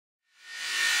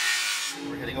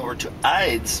We're heading over to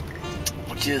Eides,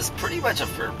 which is pretty much a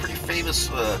pretty famous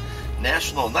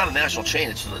national, not a national chain,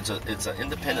 it's an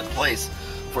independent place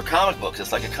for comic books.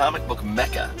 It's like a comic book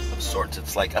mecca of sorts.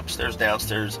 It's like upstairs,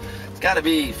 downstairs. It's got to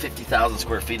be 50,000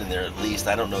 square feet in there at least.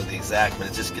 I don't know the exact, but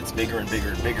it just gets bigger and bigger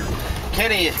and bigger.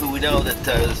 Kenny, who we know that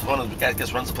is one of the guys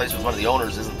that runs the place, was one of the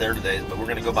owners, isn't there today, but we're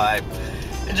going to go by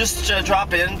and just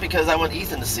drop in because I want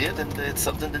Ethan to see it, and it's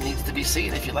something that needs to be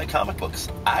seen if you like comic books.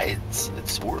 Eides,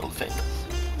 it's world famous.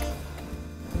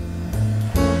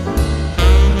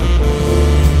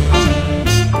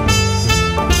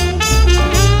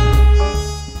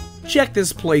 Check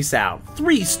this place out.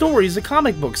 3 stories of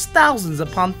comic books, thousands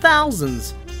upon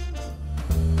thousands.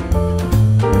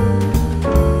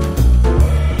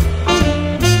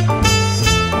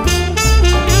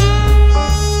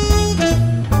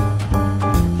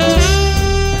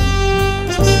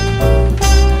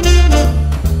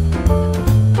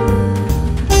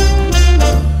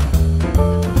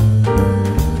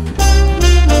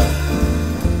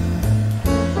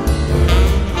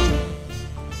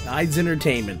 Eides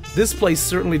Entertainment. This place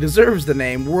certainly deserves the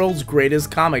name World's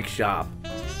Greatest Comic Shop.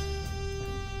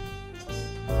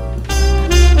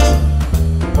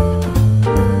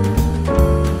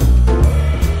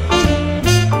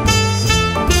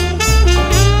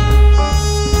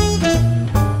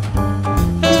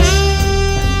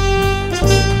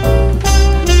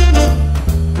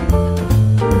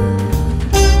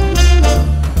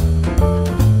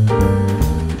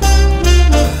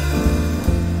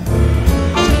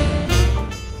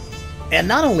 And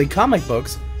not only comic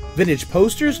books, vintage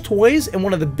posters, toys, and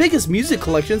one of the biggest music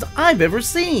collections I've ever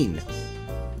seen.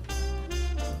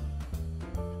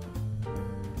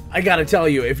 I gotta tell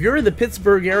you, if you're in the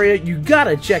Pittsburgh area, you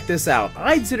gotta check this out.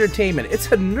 Eides Entertainment, it's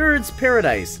a nerd's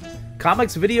paradise.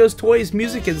 Comics, videos, toys,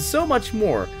 music, and so much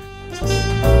more.